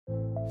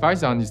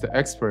Phison is the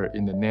expert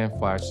in the NAND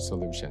flash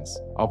solutions.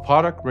 Our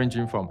product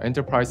ranging from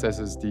enterprise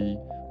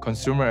SSD,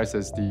 consumer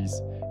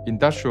SSDs,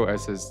 industrial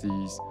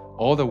SSDs,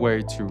 all the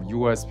way to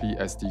USB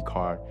SD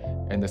card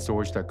and the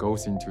storage that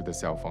goes into the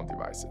cell phone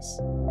devices.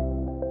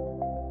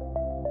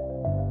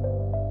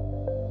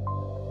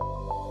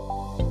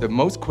 The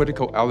most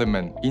critical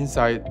element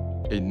inside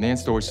a NAND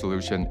storage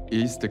solution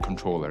is the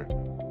controller.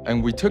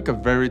 And we took a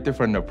very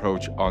different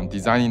approach on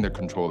designing the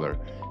controller.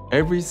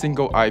 Every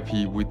single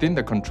IP within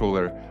the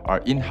controller are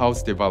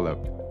in-house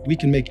developed. We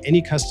can make any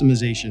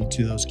customization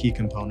to those key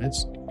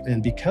components.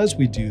 And because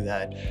we do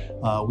that,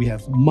 we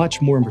have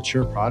much more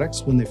mature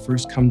products when they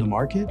first come to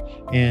market,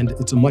 and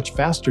it's a much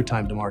faster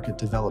time to market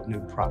to develop new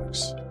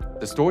products.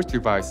 The storage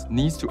device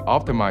needs to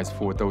optimize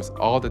for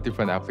all the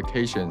different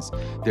applications.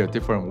 There are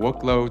different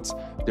workloads,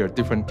 there are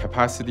different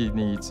capacity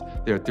needs,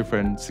 there are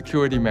different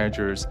security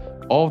measures.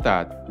 All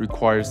that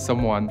requires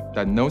someone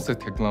that knows the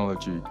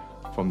technology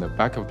from the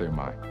back of their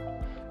mind.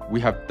 We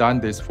have done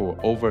this for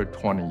over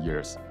 20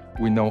 years.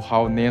 We know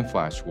how NAND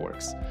flash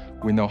works.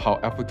 We know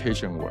how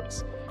application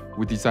works.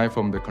 We design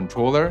from the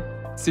controller,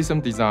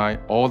 system design,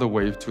 all the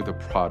way to the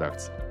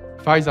products.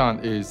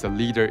 Phison is a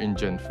leader in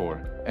Gen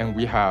 4, and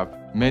we have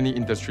many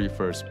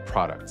industry-first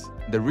products.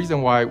 The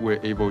reason why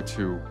we're able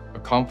to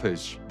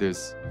accomplish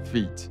this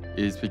feat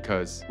is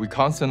because we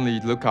constantly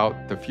look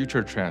out the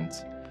future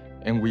trends,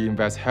 and we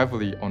invest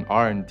heavily on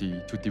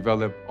R&D to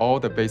develop all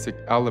the basic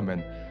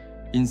elements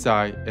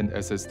inside an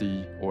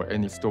SSD or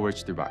any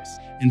storage device.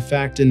 In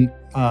fact, in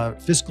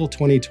fiscal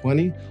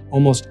 2020,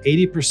 almost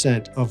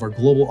 80% of our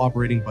global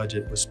operating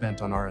budget was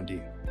spent on R&D.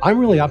 I'm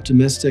really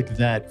optimistic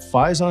that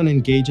Phison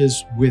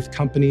engages with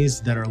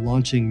companies that are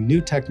launching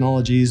new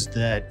technologies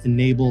that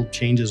enable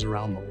changes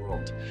around the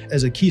world.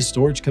 As a key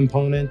storage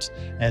component,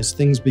 as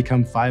things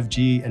become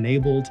 5G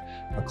enabled,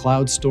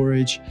 cloud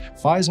storage,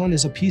 Phison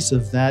is a piece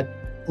of that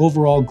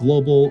overall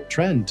global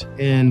trend.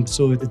 And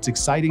so it's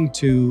exciting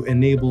to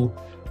enable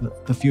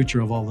the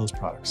future of all those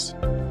products.